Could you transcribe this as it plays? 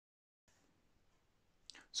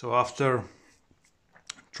So after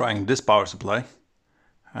trying this power supply,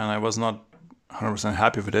 and I was not 100%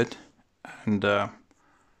 happy with it, and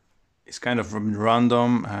it's kind of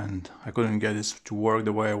random, and I couldn't get it to work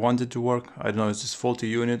the way I wanted to work. I don't know, it's this faulty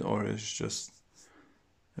unit or it's just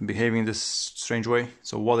behaving this strange way.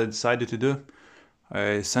 So what I decided to do,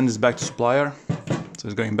 I send this back to supplier, so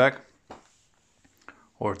it's going back,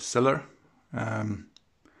 or to seller.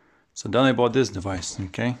 So then I bought this device,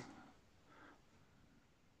 okay.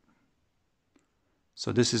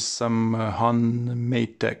 So this is some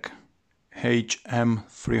HANMATEK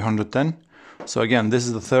HM310. So again, this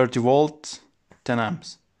is the 30 volt, 10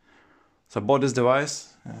 amps. So I bought this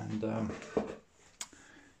device, and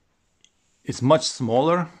it's much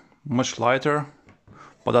smaller, much lighter,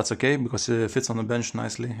 but that's okay because it fits on the bench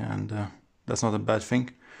nicely, and that's not a bad thing.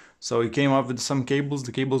 So it came up with some cables.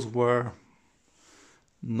 The cables were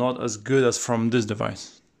not as good as from this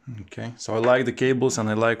device. Okay, so I like the cables, and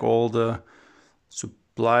I like all the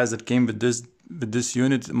supplies that came with this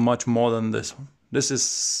unit much more than this one. This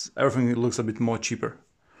is everything looks a bit more cheaper,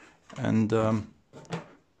 and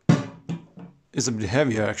it's a bit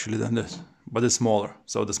heavier actually than this, but it's smaller.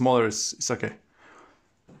 So the smaller is okay.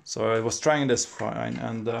 So I was trying this fine,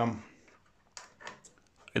 and I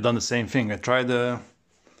done the same thing. I tried the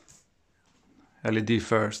LED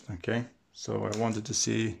first. Okay, so I wanted to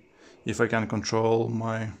see if I can control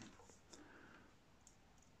my,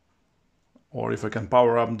 or if I can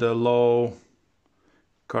power up the low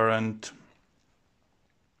current,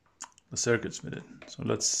 the circuits with it. So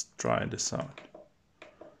let's try this out.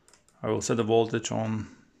 I will set the voltage on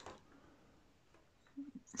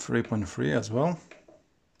 3.3 as well.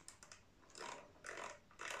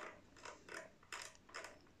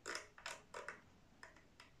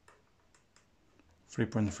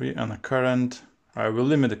 And the current, I will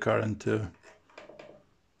limit the current to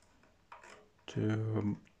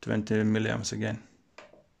 20 milliamps again.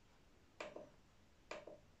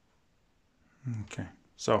 Okay,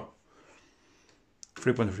 so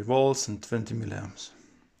 3.3 volts and 20 milliamps.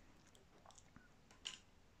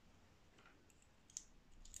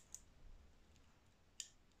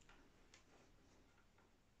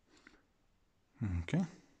 Okay,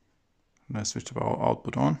 let's switch our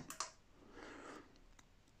output on.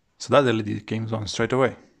 So that LED came on straight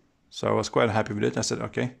away. So I was quite happy with it. I said,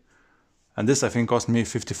 okay. And this I think cost me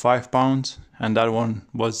 55 pounds, and that one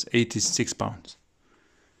was 86 pounds.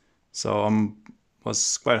 So I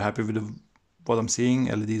was quite happy with what I'm seeing.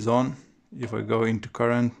 LEDs on. If I go into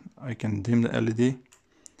current, I can dim the LED.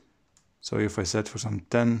 So if I set for some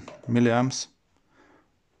 10 milliamps,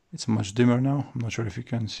 it's much dimmer now. I'm not sure if you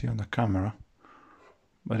can see on the camera,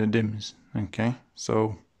 but it dims. Okay,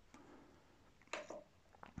 so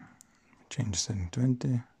change setting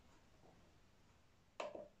 20.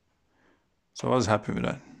 So I was happy with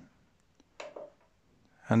that,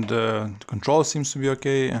 and the control seems to be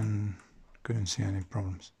okay, and couldn't see any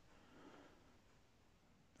problems.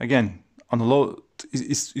 Again, on the low,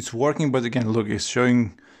 it's working, but again, look, it's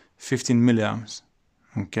showing 15 milliamps.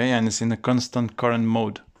 Okay, and it's in a constant current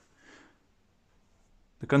mode.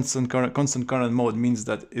 The constant current mode means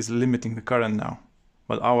that it's limiting the current now,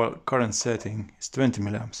 but our current setting is 20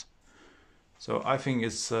 milliamps. So I think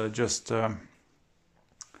it's just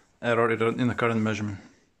error in the current measurement.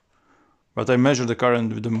 But I measured the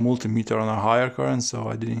current with the multimeter on a higher current, so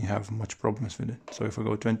I didn't have much problems with it. So if I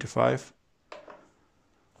go 25,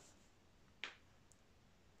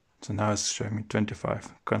 so now it's showing me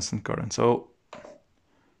 25 constant current. So,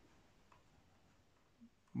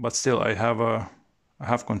 but still I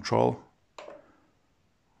have control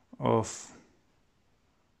of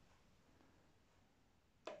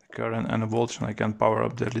the current and the voltage, and I can power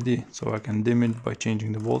up the LED, so I can dim it by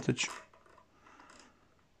changing the voltage.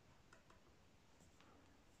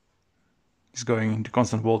 It's going into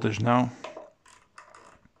constant voltage now,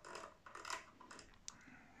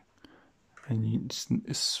 and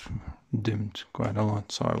it's dimmed quite a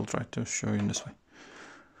lot, so I will try to show you in this way.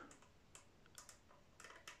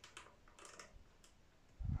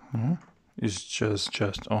 It's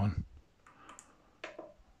just on.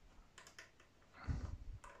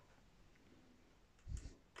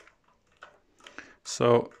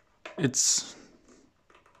 So it's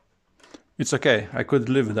okay. I could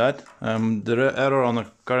live with that. The error on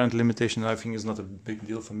the current limitation, I think, is not a big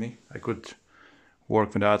deal for me. I could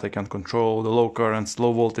work with that. I can control the low currents,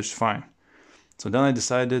 low voltage, fine. So then I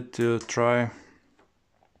decided to try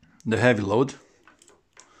the heavy load,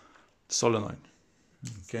 solenoid.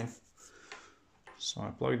 Okay. So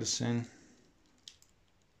I plug this in.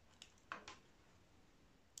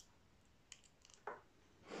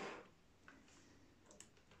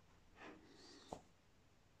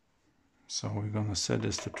 So we're gonna set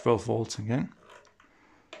this to 12 volts again.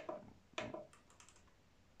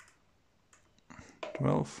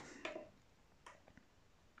 12.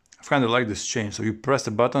 I kind of like this change. So you press the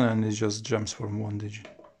button and it just jumps from one digit.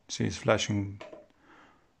 See, it's flashing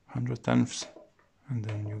 100/10ths, and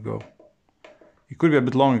then you go. It could be a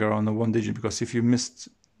bit longer on the one digit, because if you missed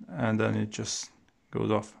and then it just goes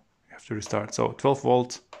off, you have to restart. So 12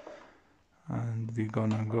 volts, and we're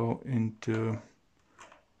gonna go into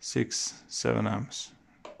 6-7 amps.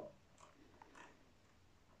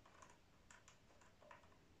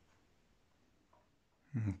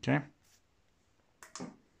 Okay,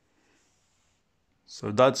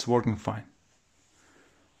 so that's working fine.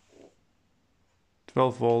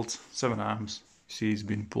 12 volts, 7 amps. You see, it's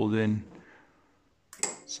been pulled in.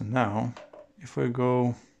 So now if I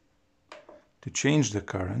go to change the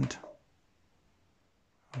current,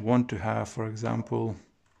 I want to have, for example,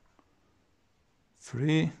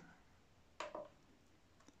 3,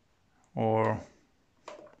 or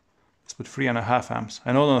let's put 3.5 amps.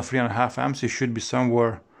 I know on 3.5 amps it should be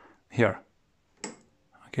somewhere here.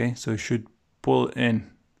 Okay, so it should pull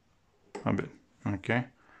in a bit. Okay,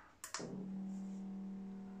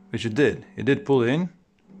 which it did. It did pull in,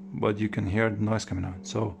 but you can hear the noise coming out.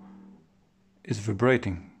 So it's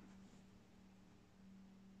vibrating.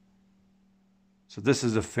 So this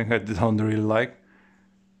is the thing I don't really like.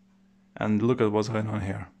 And look at what's going on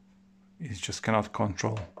here. It just cannot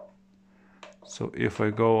control. So if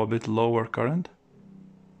I go a bit lower current,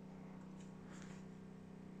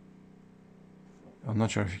 I'm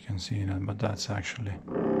not sure if you can see that, but that's actually,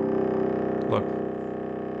 look,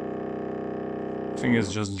 the thing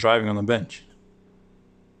is just driving on a bench.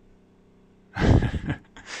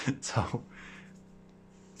 so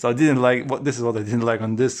I didn't like what this is what I didn't like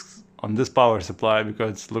on this power supply,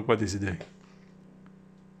 because look what is it doing.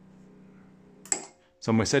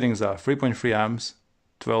 So my settings are 3.3 amps,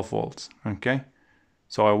 12 volts. Okay,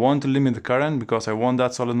 so I want to limit the current because I want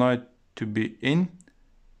that solenoid to be in,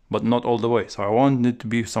 but not all the way. So I want it to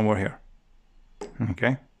be somewhere here.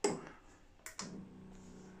 Okay,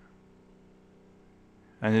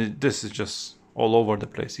 and this is just all over the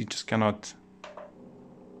place. You just cannot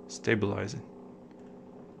stabilize it.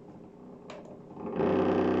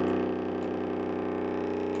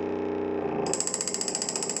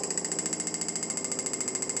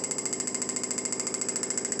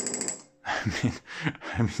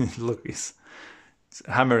 I mean, look, it's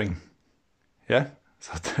hammering. Yeah,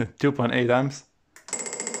 so 2.8 amps.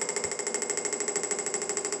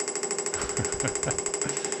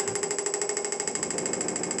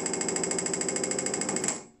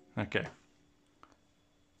 Okay,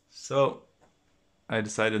 so I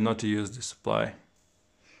decided not to use this supply.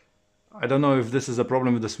 I don't know if this is a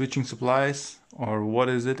problem with the switching supplies, or what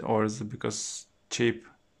is it, or is it because cheap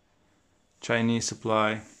Chinese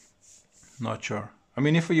supply? Not sure. I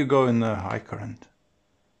mean, if you go in a high current,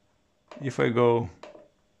 if I go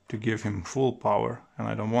to give him full power and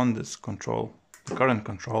I don't want this control, the current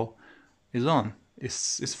control is on.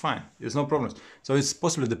 It's fine. There's no problems. So it's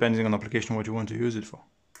possibly depending on application what you want to use it for.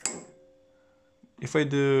 If I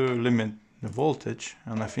do limit the voltage,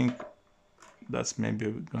 and I think that's maybe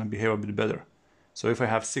going to behave a bit better. So if I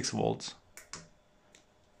have 6 volts,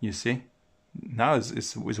 you see, now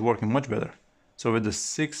it's working much better. So with the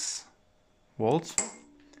 6 volts,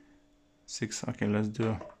 6, okay, let's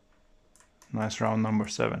do nice round number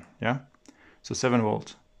 7, yeah? So 7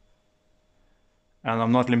 volts. And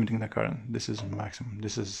I'm not limiting the current. This is maximum.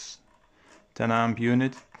 This is 10 amp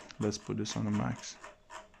unit. Let's put this on the max.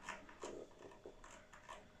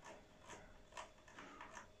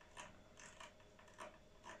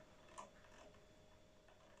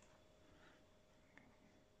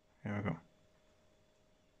 Here we go.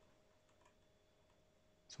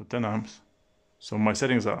 So 10 amps. So my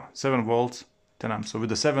settings are 7 volts, 10 amps. So with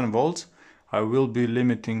the 7 volts, I will be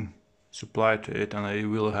limiting supply to it, and I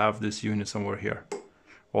will have this unit somewhere here.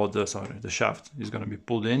 Or the shaft is going to be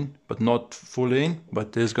pulled in, but not fully in,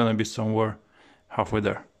 but it's going to be somewhere halfway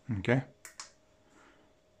there. Okay.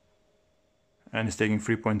 And it's taking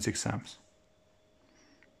 3.6 amps.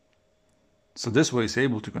 So this way it's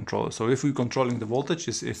able to control it. So if we're controlling the voltage,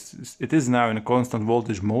 it is now in a constant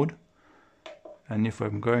voltage mode. And if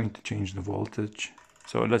I'm going to change the voltage,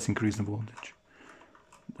 so let's increase the voltage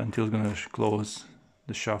until it's going to close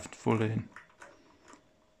the shaft fully in.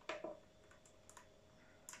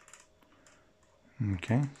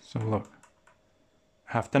 Okay, so look,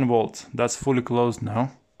 I have 10 volts, that's fully closed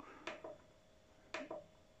now.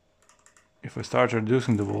 If I start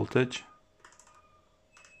reducing the voltage,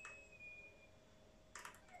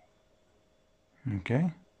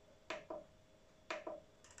 okay,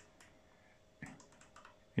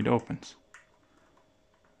 it opens.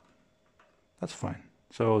 That's fine.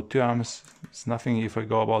 So 2 amps is nothing. If I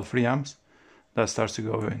go about 3 amps, that starts to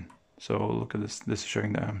go in. So look at this, this is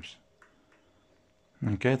showing the amps.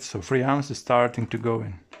 Okay, so 3 amps is starting to go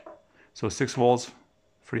in. So 6 volts,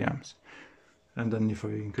 3 amps. And then if I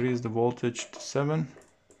increase the voltage to 7,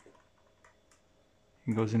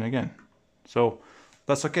 it goes in again. So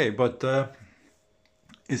that's okay, but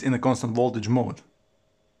it's in a constant voltage mode.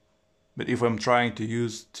 But if I'm trying to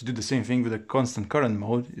do the same thing with a constant current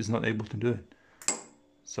mode, it's not able to do it.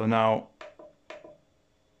 So now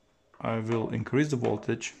I will increase the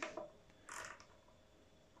voltage,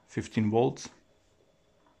 15 volts.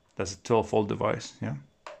 That's a 12-volt device, yeah.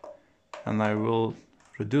 And I will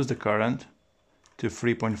reduce the current to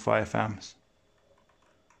 3.5 amps.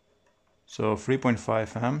 So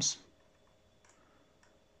 3.5 amps.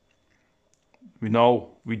 We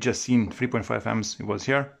know we just seen 3.5 amps. It was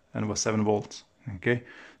here and it was 7 volts. Okay,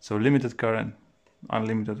 so limited current,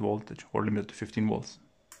 unlimited voltage, or limited to 15 volts.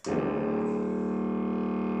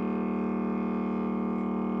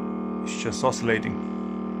 It's just oscillating.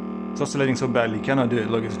 It's oscillating so badly, cannot do it.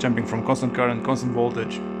 Look, it's jumping from constant current, constant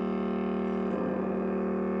voltage,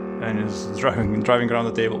 and it's driving around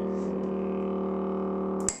the table.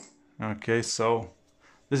 Okay, so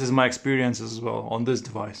this is my experience as well on this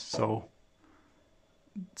device. So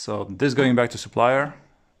this going back to supplier,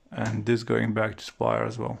 and this going back to supplier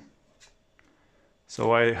as well.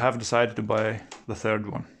 So I have decided to buy the third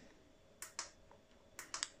one.